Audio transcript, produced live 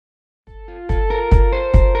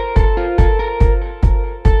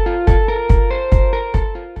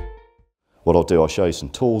What I'll do, I'll show you some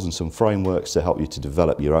tools and some frameworks to help you to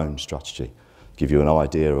develop your own strategy, give you an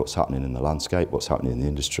idea of what's happening in the landscape, what's happening in the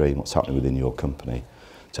industry, and what's happening within your company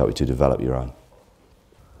to help you to develop your own.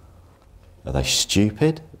 Are they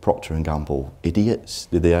stupid? Procter & Gamble idiots?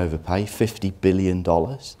 Did they overpay $50 billion?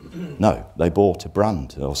 No, they bought a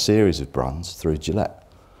brand, or a series of brands, through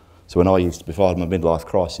Gillette. So when I used, before I had my midlife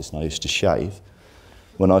crisis and I used to shave,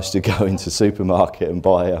 when I used to go into the supermarket and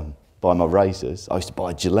buy my razors, I used to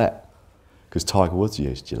buy Gillette, because Tiger Woods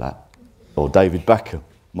used Gillette, or David Beckham,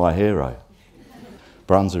 my hero.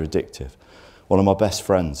 Brands are addictive. One of my best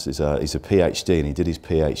friends is he's a PhD, and he did his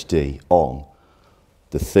PhD on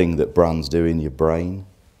the thing that brands do in your brain.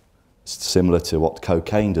 It's similar to what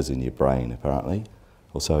cocaine does in your brain, apparently,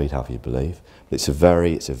 or so he'd have you believe. It's a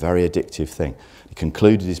very addictive thing. He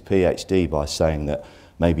concluded his PhD by saying that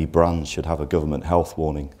maybe brands should have a government health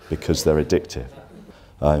warning because they're addictive.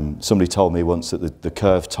 Somebody told me once that the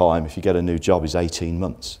curve time, if you get a new job, is 18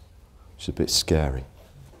 months, which is a bit scary.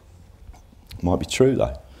 Might be true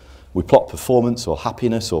though. We plot performance or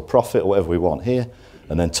happiness or profit or whatever we want here,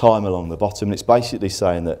 and then time along the bottom. And it's basically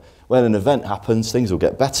saying that when an event happens, things will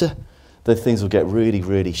get better, then things will get really,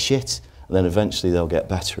 really shit, and then eventually they'll get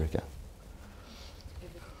better again.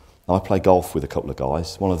 I play golf with a couple of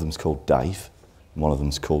guys. One of them's called Dave, and one of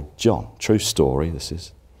them's called John. True story, this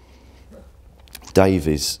is. Dave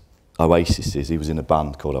is Oasis's. He was in a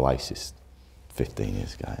band called Oasis 15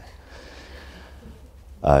 years ago.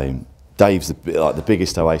 Dave's the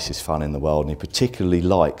biggest Oasis fan in the world, and he particularly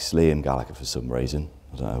likes Liam Gallagher for some reason.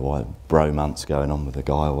 I don't know why, bromance going on with the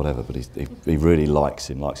guy or whatever, but he really likes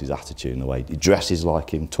him, likes his attitude and the way he dresses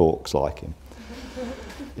like him, talks like him.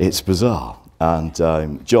 It's bizarre. And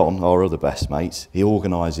John, our other best mates, he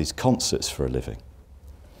organises concerts for a living.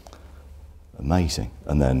 Amazing.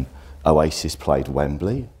 And then Oasis played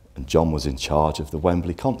Wembley, and John was in charge of the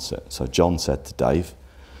Wembley concert. So John said to Dave,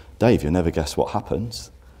 Dave, you'll never guess what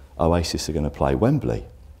happens. Oasis are going to play Wembley.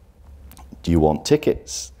 Do you want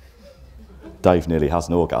tickets? Dave nearly has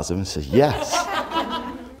an orgasm and says, yes.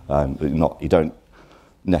 You don't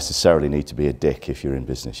necessarily need to be a dick if you're in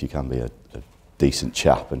business. You can be a decent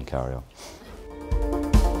chap and carry on.